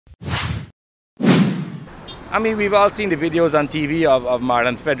I mean, we've all seen the videos on TV of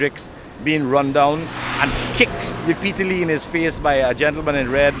Marlon Fredericks being run down and kicked repeatedly in his face by a gentleman in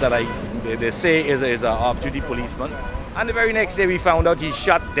red that they say is an off-duty policeman. And the very next day we found out he's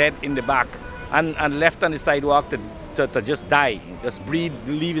shot dead in the back and left on the sidewalk to just die, just breathe,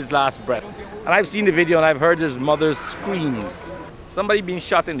 leave his last breath. And I've seen the video and I've heard his mother's screams. Somebody being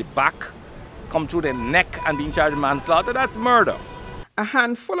shot in the back, come through the neck and being charged with manslaughter, that's murder. A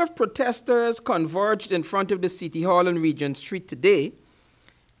handful of protesters converged in front of the City Hall on Regent Street today,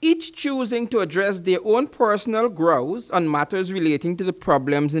 each choosing to address their own personal grouse on matters relating to the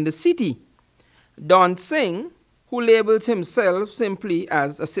problems in the city. Don Singh, who labels himself simply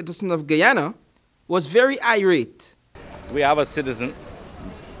as a citizen of Guyana, was very irate. We have a citizen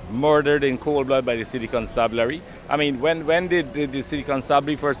murdered in cold blood by the city constabulary. I mean, when did the city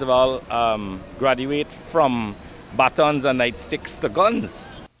constabulary, first of all, graduate from batons and nightsticks to guns?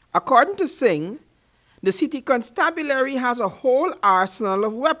 According to Singh, the city constabulary has a whole arsenal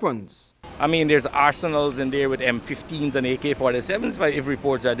of weapons. I mean, there's arsenals in there with M15s and AK-47s, if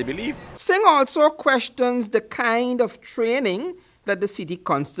reports are to be believed. Singh also questions the kind of training that the city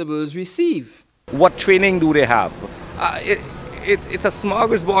constables receive. What training do they have? It's a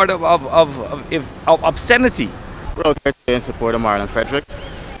smorgasbord of obscenity. We're out here today in support of Marlon Fredericks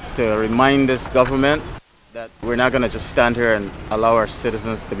to remind this government that we're not going to just stand here and allow our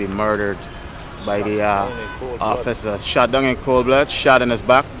citizens to be murdered by the officer. Shot down in cold blood, shot in his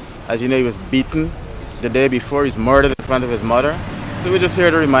back. As you know, he was beaten the day before. He's murdered in front of his mother. So we're just here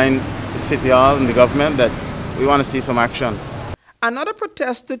to remind the City Hall and the government that we want to see some action. Another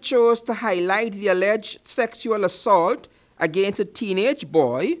protester chose to highlight the alleged sexual assault against a teenage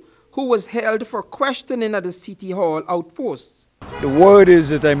boy who was held for questioning at the City Hall outpost. The word is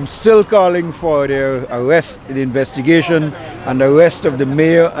that I'm still calling for their arrest, the investigation, and arrest of the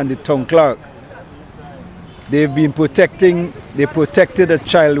mayor and the town clerk. They protected a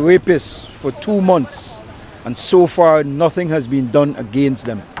child rapist for 2 months, and so far nothing has been done against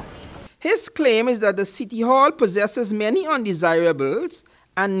them. His claim is that the City Hall possesses many undesirables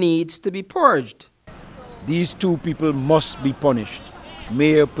and needs to be purged. These two people must be punished.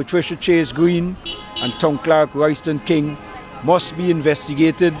 Mayor Patricia Chase Green and Town Clerk Royston King must be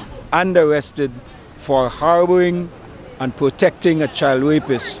investigated and arrested for harboring and protecting a child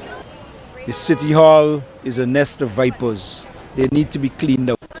rapist. The City Hall is a nest of vipers. They need to be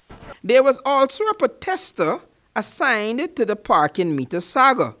cleaned out. There was also a protester assigned to the parking meter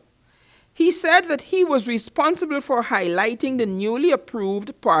saga. He said that he was responsible for highlighting the newly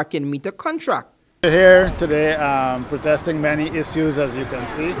approved parking meter contract. We're here today protesting many issues, as you can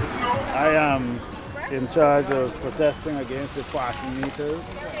see. I am in charge of protesting against the parking meters.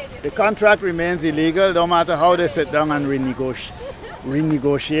 The contract remains illegal, no matter how they sit down and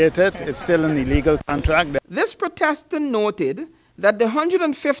renegotiate it. It's still an illegal contract. This protester noted that the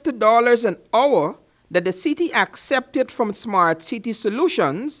 $150 an hour that the city accepted from Smart City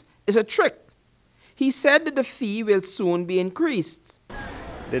Solutions is a trick. He said that the fee will soon be increased.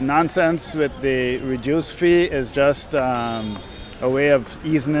 The nonsense with the reduced fee is just a way of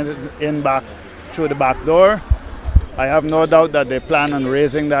easing it in back through the back door. I have no doubt that they plan on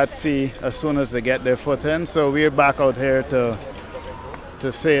raising that fee as soon as they get their foot in. So we're back out here to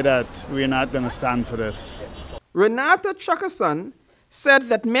say that we're not going to stand for this. Renata Chakasan said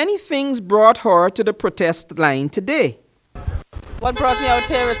that many things brought her to the protest line today. What brought me out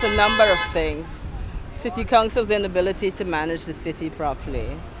here is a number of things. City Council's inability to manage the city properly.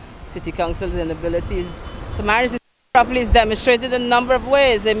 City Council's inability to manage the city properly is demonstrated in a number of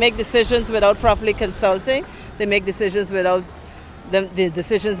ways. They make decisions without properly consulting. They make decisions without the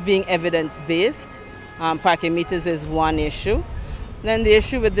decisions being evidence-based. Parking meters is one issue. Then the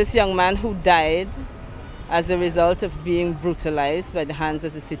issue with this young man who died as a result of being brutalized by the hands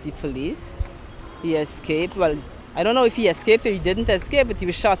of the city police. He escaped. Well, I don't know if he escaped or he didn't escape, but he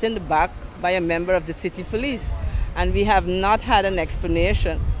was shot in the back by a member of the city police. And we have not had an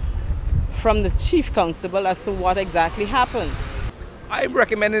explanation from the chief constable as to what exactly happened. I'm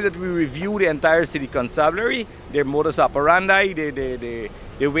recommending that we review the entire city constabulary, their modus operandi, the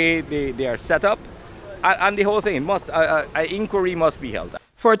way they are set up, and the whole thing. An inquiry must be held.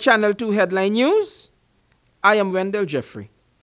 For Channel 2 Headline News, I am Wendell Jeffrey.